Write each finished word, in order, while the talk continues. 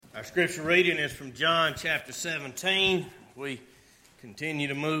Our scripture reading is from John chapter 17. We continue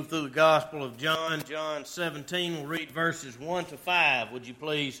to move through the Gospel of John. John 17, we'll read verses 1 to 5. Would you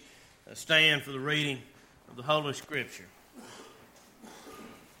please stand for the reading of the Holy Scripture?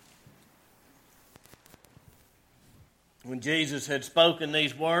 When Jesus had spoken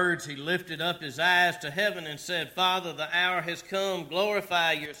these words, he lifted up his eyes to heaven and said, Father, the hour has come.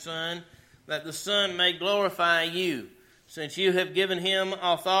 Glorify your Son, that the Son may glorify you, since you have given him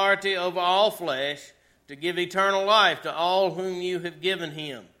authority over all flesh, to give eternal life to all whom you have given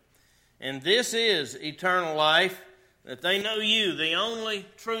him. And this is eternal life, that they know you, the only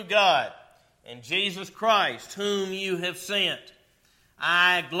true God, and Jesus Christ, whom you have sent.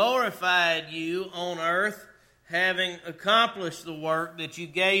 I glorified you on earth, having accomplished the work that you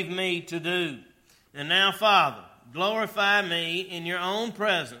gave me to do. And now, Father, glorify me in your own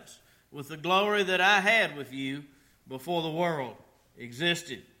presence with the glory that I had with you before the world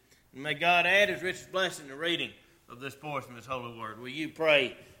existed. And may God add his richest blessing to the reading of this portion of his holy word. Will you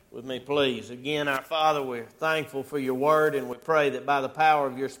pray with me, please? Again, our Father, we're thankful for your word, and we pray that by the power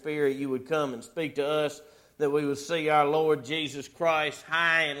of your Spirit you would come and speak to us, that we would see our Lord Jesus Christ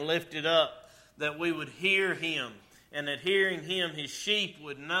high and lifted up, that we would hear him, and that hearing him, his sheep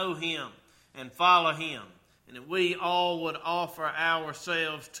would know him and follow him, and that we all would offer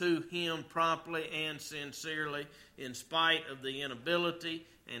ourselves to him promptly and sincerely, in spite of the inability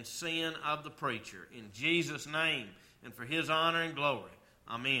and sin of the preacher. In Jesus' name, and for his honor and glory.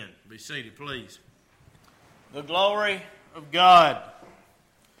 Amen. Be seated, please. The glory of God.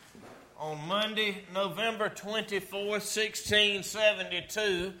 On Monday, November 24th,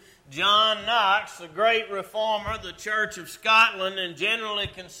 1672, John Knox, the great reformer of the Church of Scotland and generally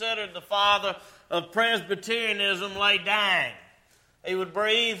considered the father of Presbyterianism, lay dying. He would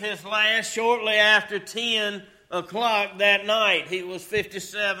breathe his last shortly after 10 o'clock that night. He was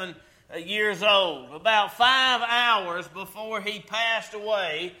 57 years old. About 5 hours before he passed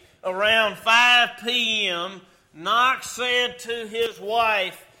away, around 5 p.m., Knox said to his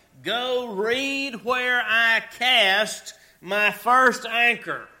wife, "Go read where I cast my first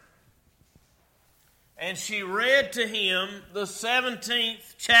anchor." And she read to him the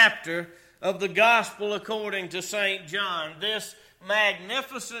 17th chapter of the Gospel according to St. John, this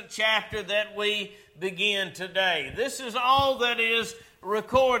magnificent chapter that we begin today. This is all that is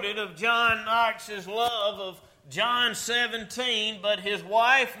recorded of John Knox's love of John 17, but his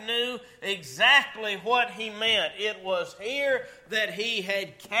wife knew exactly what he meant. It was here that he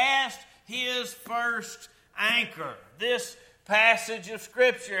had cast his first anchor. This passage of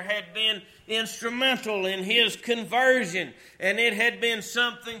Scripture had been instrumental in his conversion, and it had been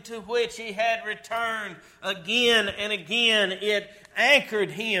something to which he had returned again and again. It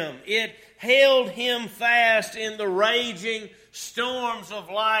anchored him. It held him fast in the raging storms of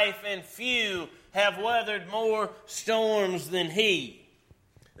life, and few have weathered more storms than he.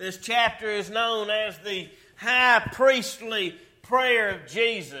 This chapter is known as the high priestly prayer of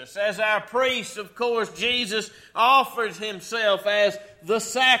Jesus. As our priest, of course, Jesus offers himself as the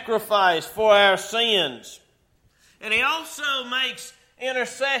sacrifice for our sins. And he also makes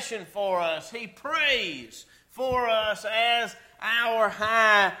intercession for us. He prays for us as our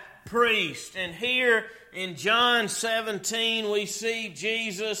high priest. And here in John 17, we see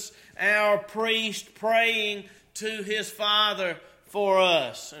Jesus, our priest, praying to his Father for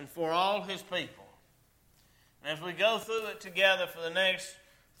us and for all his people. As we go through it together for the next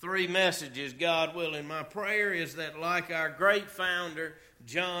 3 messages, God willing, my prayer is that, like our great founder,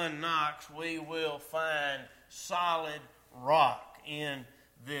 John Knox, we will find solid rock in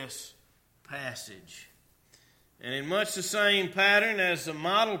this passage. And in much the same pattern as the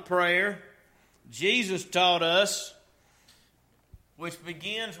model prayer Jesus taught us, which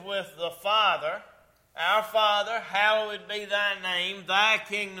begins with the Father, our Father, hallowed be thy name, thy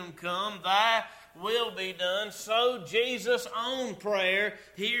kingdom come, thy will be done. So Jesus' own prayer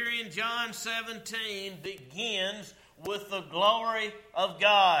here in John 17 begins with the glory of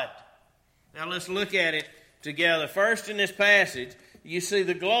God. Now let's look at it together. First, in this passage, you see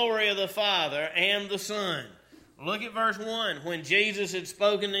the glory of the Father and the Son. Look at verse 1. When Jesus had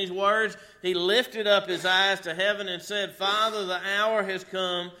spoken these words, he lifted up his eyes to heaven and said, Father, the hour has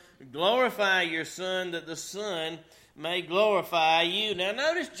come. Glorify your Son, that the Son may glorify you. Now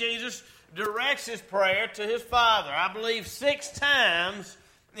notice Jesus directs his prayer to his Father. I believe 6 times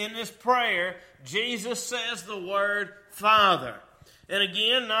in this prayer, Jesus says the word Father. And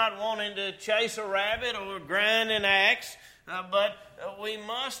again, not wanting to chase a rabbit or grind an axe, but we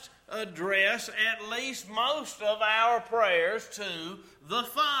must address at least most of our prayers to the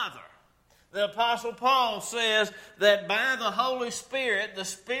Father. The Apostle Paul says that by the Holy Spirit, the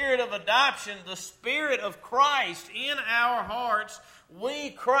Spirit of adoption, the Spirit of Christ in our hearts, we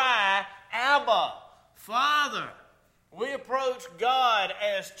cry, Abba, Father. We approach God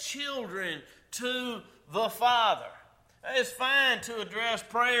as children to the Father. It's fine to address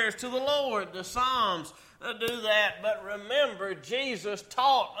prayers to the Lord. The Psalms do that. But remember, Jesus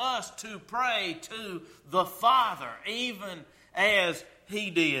taught us to pray to the Father, even as He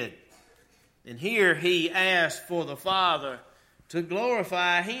did. And here He asked for the Father to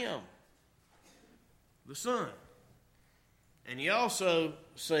glorify Him, the Son. And you also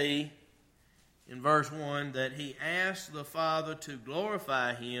see in verse 1 that He asked the Father to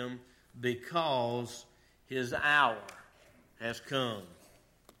glorify Him because His hour has come.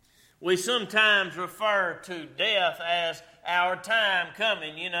 We sometimes refer to death as our time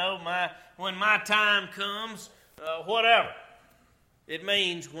coming. You know, when my time comes, whatever. It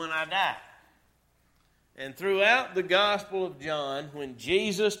means when I die. And throughout the Gospel of John, when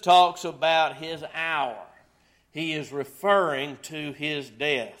Jesus talks about His hour, He is referring to His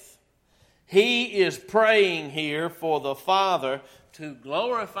death. He is praying here for the Father to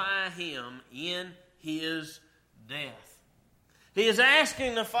glorify Him in His death. He is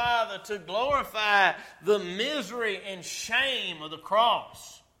asking the Father to glorify the misery and shame of the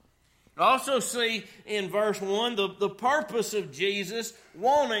cross. Also see in verse 1 the purpose of Jesus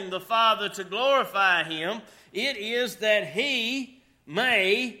wanting the Father to glorify Him. It is that He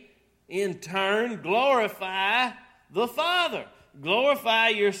may in turn glorify the Father. Glorify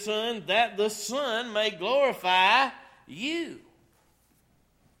your Son that the Son may glorify you.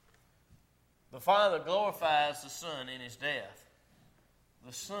 The Father glorifies the Son in His death.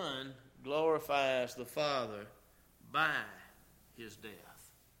 The Son glorifies the Father by His death.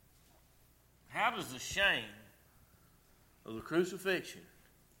 How does the shame of the crucifixion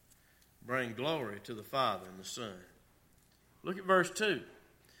bring glory to the Father and the Son? Look at verse 2.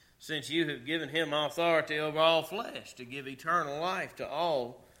 Since you have given Him authority over all flesh to give eternal life to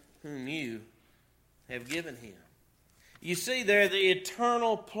all whom you have given Him. You see there the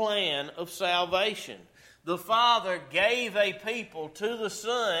eternal plan of salvation. The Father gave a people to the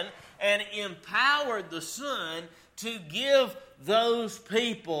Son and empowered the Son to give those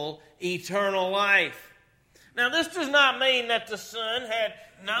people eternal life. Now, this does not mean that the Son had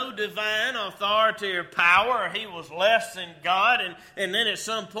no divine authority or power, or He was less than God, and then at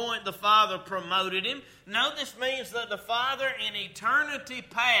some point the Father promoted Him. No, this means that the Father in eternity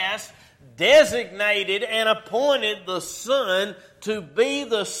past designated and appointed the Son to be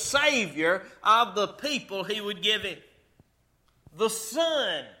the Savior of the people He would give Him. The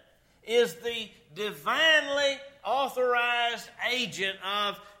Son is the divinely authorized agent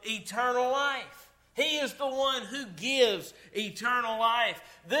of eternal life. He is the one who gives eternal life.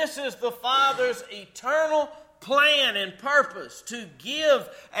 This is the Father's eternal plan and purpose, to give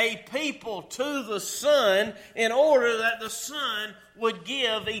a people to the Son in order that the Son would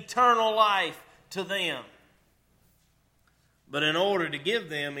give eternal life to them. But in order to give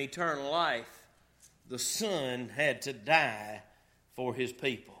them eternal life, the Son had to die for His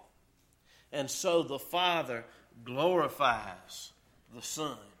people. And so the Father glorifies the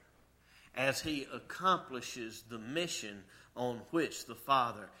Son as He accomplishes the mission on which the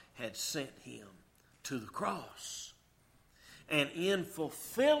Father had sent Him to the cross. And in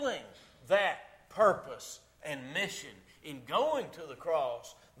fulfilling that purpose and mission, in going to the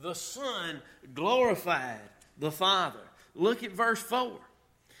cross, the Son glorified the Father. Look at verse 4.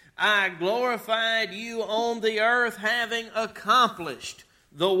 I glorified you on the earth, having accomplished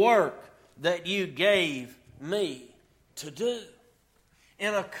the work that you gave me to do.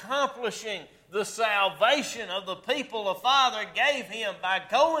 In accomplishing the salvation of the people the Father gave Him by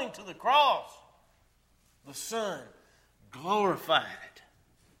going to the cross, the Son glorified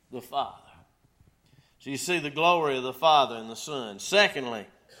the Father. So you see the glory of the Father and the Son. Secondly,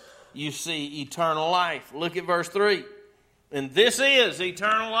 you see eternal life. Look at verse 3. And this is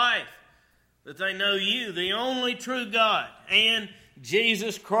eternal life, that they know you, the only true God, and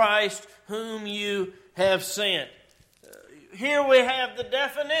Jesus Christ, whom you have sent. Here we have the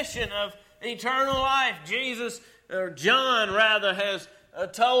definition of eternal life. John has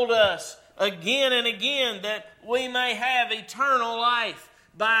told us again and again that we may have eternal life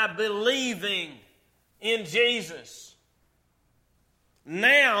by believing in Jesus.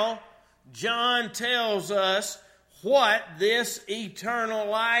 Now, John tells us what this eternal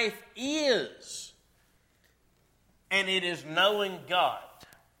life is. And it is knowing God.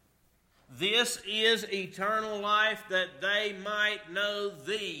 This is eternal life, that they might know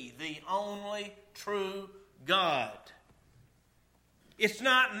Thee, the only true God. It's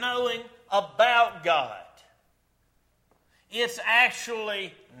not knowing about God. It's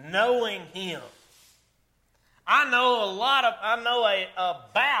actually knowing Him. I know about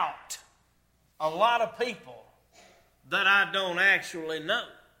a lot of people that I don't actually know.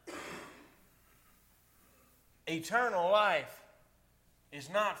 Eternal life is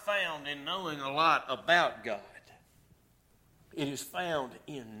not found in knowing a lot about God. It is found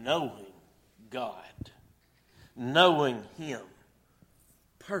in knowing God, knowing Him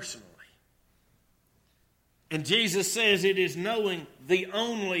personally. And Jesus says it is knowing the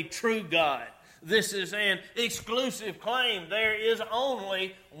only true God. This is an exclusive claim. There is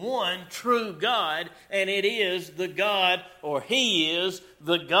only one true God, and it is the God, or He is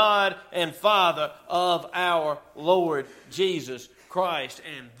the God and Father of our Lord Jesus Christ.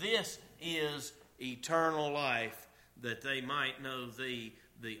 And this is eternal life, that they might know Thee,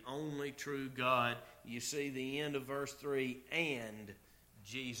 the only true God. You see the end of verse 3, and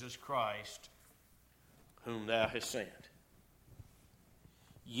Jesus Christ, whom Thou hast sent.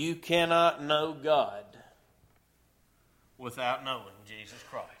 You cannot know God without knowing Jesus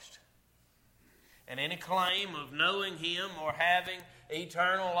Christ. And any claim of knowing Him or having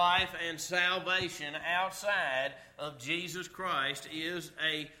eternal life and salvation outside of Jesus Christ is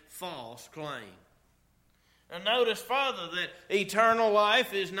a false claim. And notice further that eternal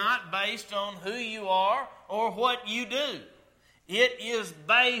life is not based on who you are or what you do. It is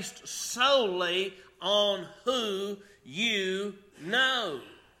based solely on who you know.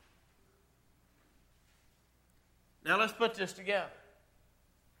 Now let's put this together.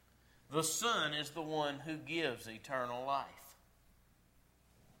 The Son is the one who gives eternal life.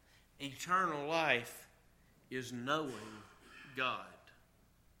 Eternal life is knowing God.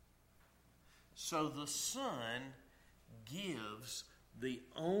 So the Son gives the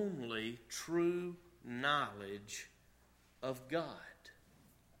only true knowledge of God.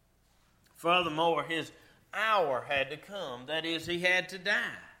 Furthermore, His hour had to come. That is, He had to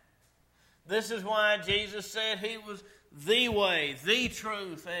die. This is why Jesus said He was the way, the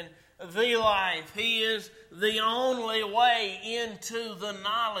truth, and the life. He is the only way into the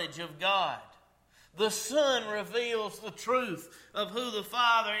knowledge of God. The Son reveals the truth of who the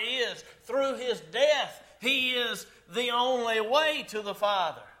Father is. Through His death, He is the only way to the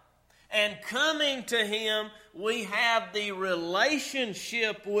Father. And coming to Him, we have the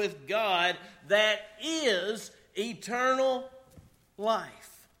relationship with God that is eternal life.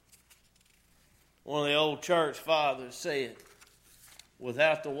 One of the old church fathers said,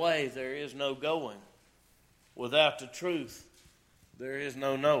 without the way, there is no going. Without the truth, there is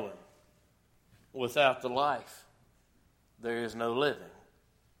no knowing. Without the life, there is no living.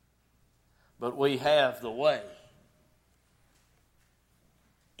 But we have the way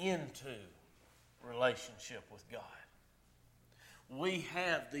into relationship with God. We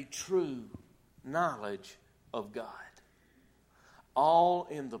have the true knowledge of God. All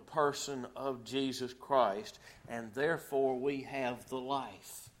in the person of Jesus Christ, and therefore we have the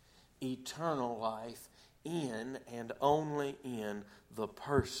life, eternal life, in and only in the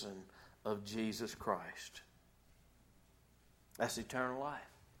person of Jesus Christ. That's eternal life.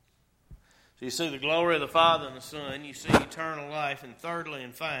 So you see the glory of the Father and the Son, you see eternal life, and thirdly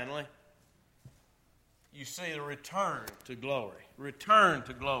and finally, you see the return to glory. Return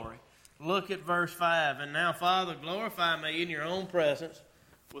to glory. Look at verse 5. And now, Father, glorify me in your own presence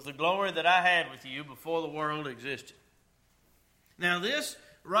with the glory that I had with you before the world existed. Now, this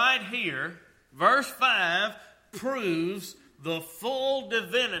right here, verse 5, proves the full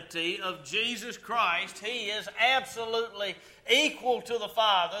divinity of Jesus Christ. He is absolutely equal to the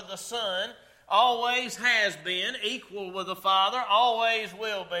Father. The Son always has been equal with the Father, always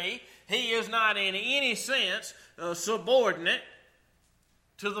will be. He is not in any sense subordinate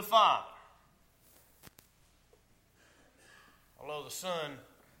to the Father. Although the Son,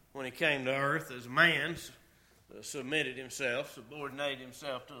 when He came to earth as man, submitted Himself, subordinated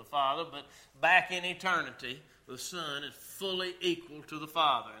Himself to the Father, but back in eternity, the Son is fully equal to the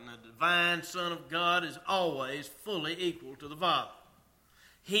Father. And the divine Son of God is always fully equal to the Father.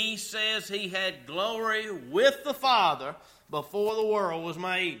 He says He had glory with the Father before the world was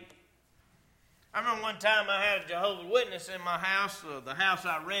made. I remember one time I had a Jehovah's Witness in my house, the house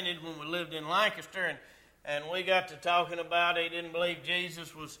I rented when we lived in Lancaster, and we got to talking about he didn't believe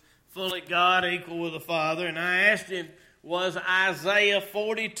Jesus was fully God, equal with the Father. And I asked him, was Isaiah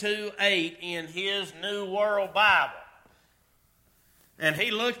 42:8 in his New World Bible? And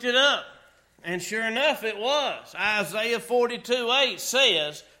he looked it up. And sure enough, it was. Isaiah 42:8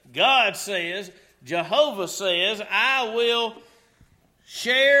 says, God says, Jehovah says, I will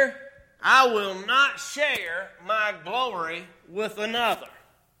not share my glory with another.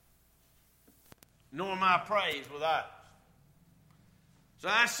 nor my praise with idols. So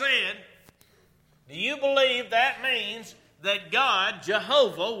I said, do you believe that means that God,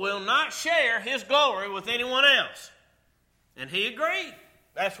 Jehovah, will not share His glory with anyone else? And he agreed.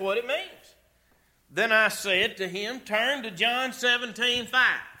 That's what it means. Then I said to him, turn to John 17:5.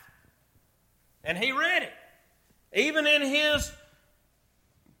 And he read it. Even in his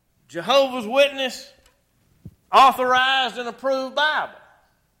Jehovah's Witness authorized and approved Bible,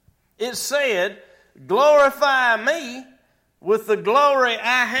 it said, glorify me with the glory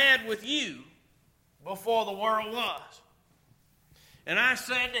I had with you before the world was. And I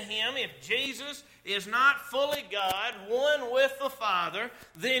said to him, if Jesus is not fully God, one with the Father,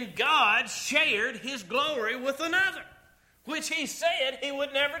 then God shared His glory with another, which He said He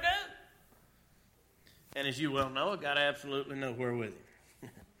would never do. And as you well know, I got absolutely nowhere with Him.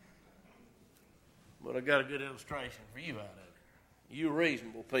 But I got a good illustration for you out of it. You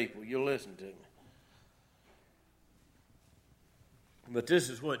reasonable people, you'll listen to me. But this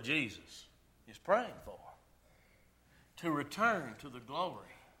is what Jesus is praying for. To return to the glory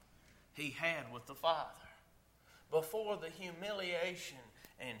He had with the Father before the humiliation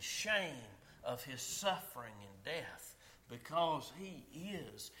and shame of His suffering and death, because He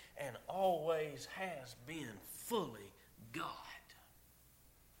is and always has been fully God.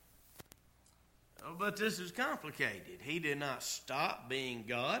 But this is complicated. He did not stop being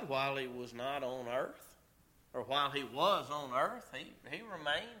God while He was not on earth, or while He was on earth. He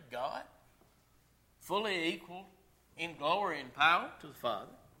remained God, fully equal in glory and power to the Father.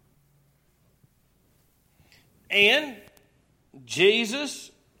 And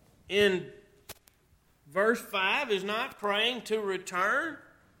Jesus, in verse 5, is not praying to return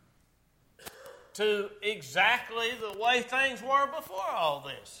to exactly the way things were before all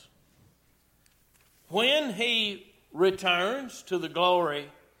this. When He returns to the glory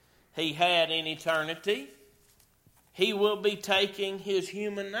He had in eternity, He will be taking His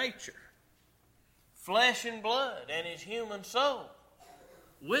human nature, flesh and blood, and His human soul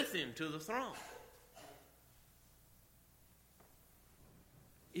with Him to the throne.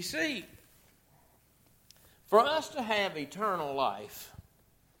 You see, for us to have eternal life,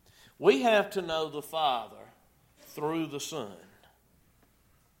 we have to know the Father through the Son.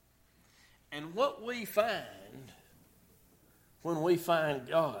 And what we find when we find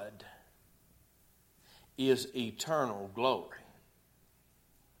God is eternal glory.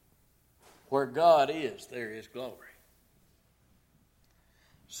 Where God is, there is glory.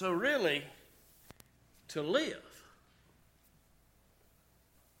 So really, to live,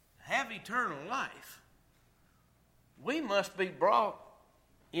 have eternal life, we must be brought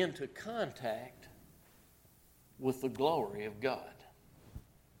into contact with the glory of God.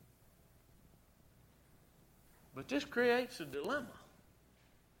 But this creates a dilemma.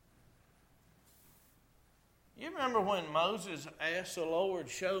 You remember when Moses asked the Lord,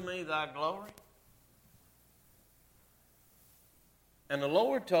 show me thy glory? And the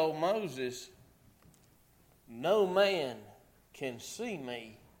Lord told Moses, no man can see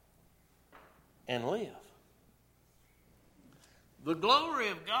me and live. The glory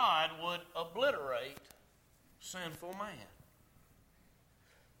of God would obliterate sinful man.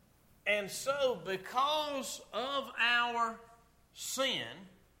 And so, because of our sin,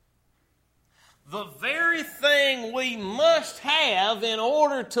 the very thing we must have in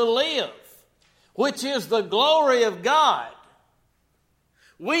order to live, which is the glory of God,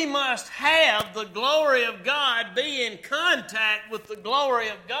 we must have the glory of God, be in contact with the glory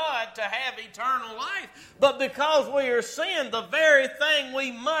of God to have eternal life. But because we are sin, the very thing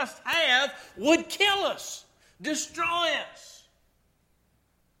we must have would kill us, destroy us.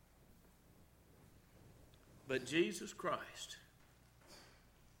 But Jesus Christ,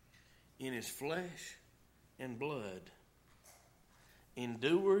 in His flesh and blood,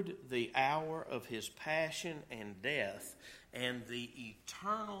 endured the hour of His passion and death, and the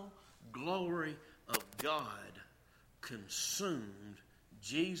eternal glory of God consumed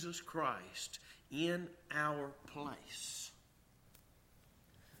Jesus Christ in our place.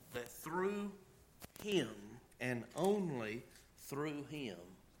 That through Him, and only through Him,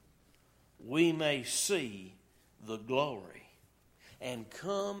 we may see the glory and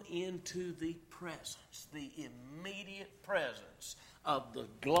come into the presence, the immediate presence of the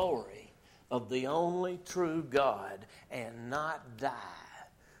glory of the only true God, and not die,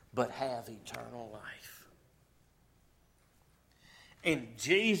 but have eternal life. And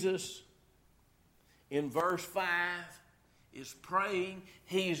Jesus, in verse 5, is praying.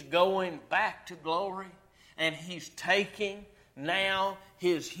 He's going back to glory, and He's taking now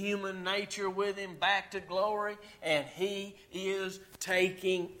His human nature with Him back to glory, and He is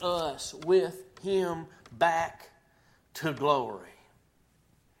taking us with him back to glory.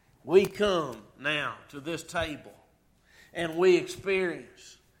 We come now to this table and we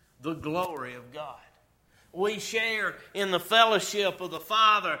experience the glory of God. We share in the fellowship of the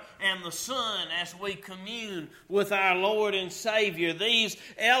Father and the Son as we commune with our Lord and Savior. These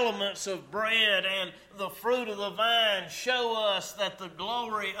elements of bread and the fruit of the vine show us that the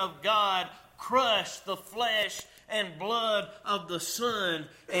glory of God crushed the flesh and blood of the Son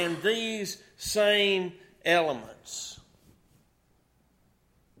and these same elements.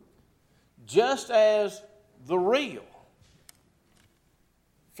 Just as the real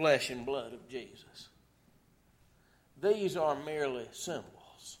flesh and blood of Jesus. These are merely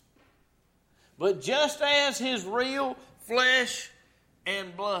symbols. But just as his real flesh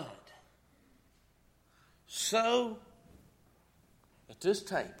and blood, so at this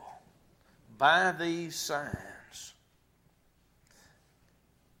table, by these signs,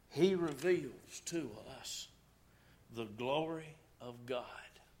 he reveals to us the glory of God.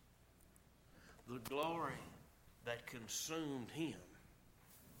 The glory that consumed him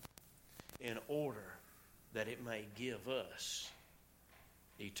in order that it may give us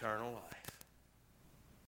eternal life.